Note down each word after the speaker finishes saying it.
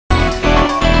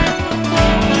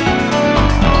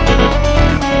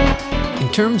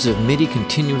In terms of MIDI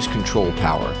continuous control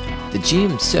power, the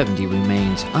GM-70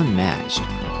 remains unmatched,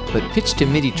 but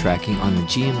pitch-to-MIDI tracking on the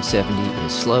GM-70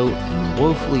 is slow and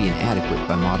woefully inadequate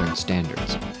by modern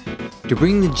standards. To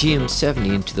bring the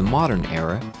GM-70 into the modern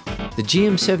era, the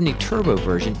GM-70 Turbo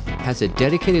version has a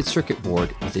dedicated circuit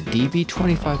board with a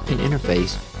DB25 pin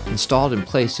interface installed in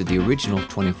place of the original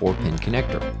 24-pin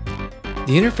connector.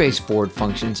 The interface board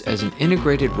functions as an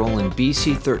integrated Roland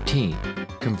BC-13,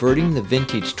 converting the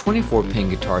vintage 24-pin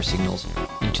guitar signals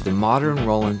into the modern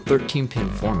Roland 13-pin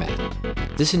format.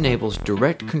 This enables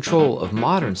direct control of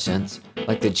modern synths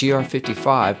like the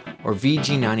GR-55 or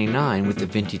VG-99 with the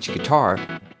vintage guitar,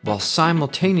 while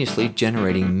simultaneously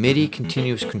generating MIDI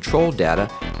continuous control data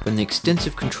from the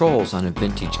extensive controls on a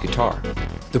vintage guitar.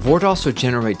 The board also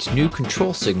generates new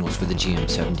control signals for the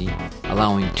GM-70,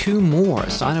 allowing 2 more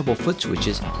assignable foot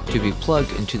switches to be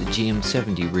plugged into the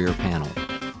GM-70 rear panel.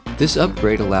 This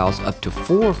upgrade allows up to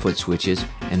 4 foot switches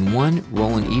and 1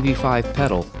 Roland EV5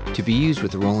 pedal to be used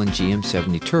with the Roland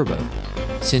GM-70 Turbo,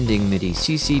 sending MIDI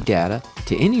CC data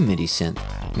to any MIDI synth,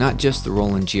 not just the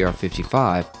Roland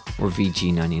GR-55 or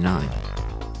VG-99.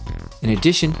 In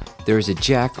addition, there is a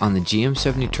jack on the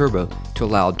GM-70 Turbo to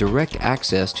allow direct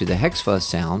access to the hex fuzz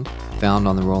sound found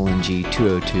on the Roland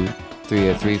G202,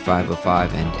 303,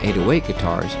 505, and 808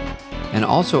 guitars, and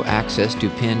also access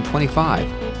to pin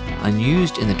 25,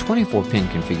 unused in the 24-pin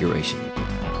configuration.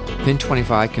 Pin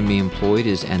 25 can be employed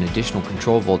as an additional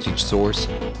control voltage source,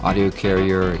 audio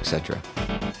carrier, etc.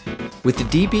 With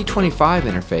the DB25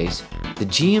 interface, the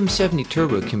GM-70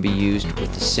 Turbo can be used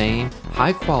with the same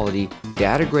high-quality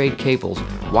data-grade cables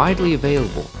widely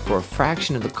available for a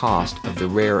fraction of the cost of the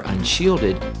rare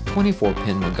unshielded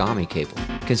 24-pin Mogami cable.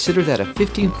 Consider that a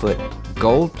 15-foot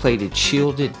gold-plated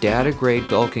shielded data-grade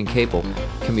Belkin cable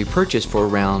can be purchased for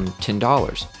around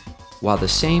 $10, while the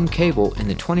same cable in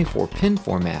the 24-pin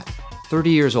format, 30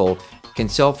 years old, can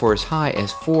sell for as high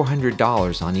as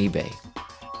 $400 on eBay.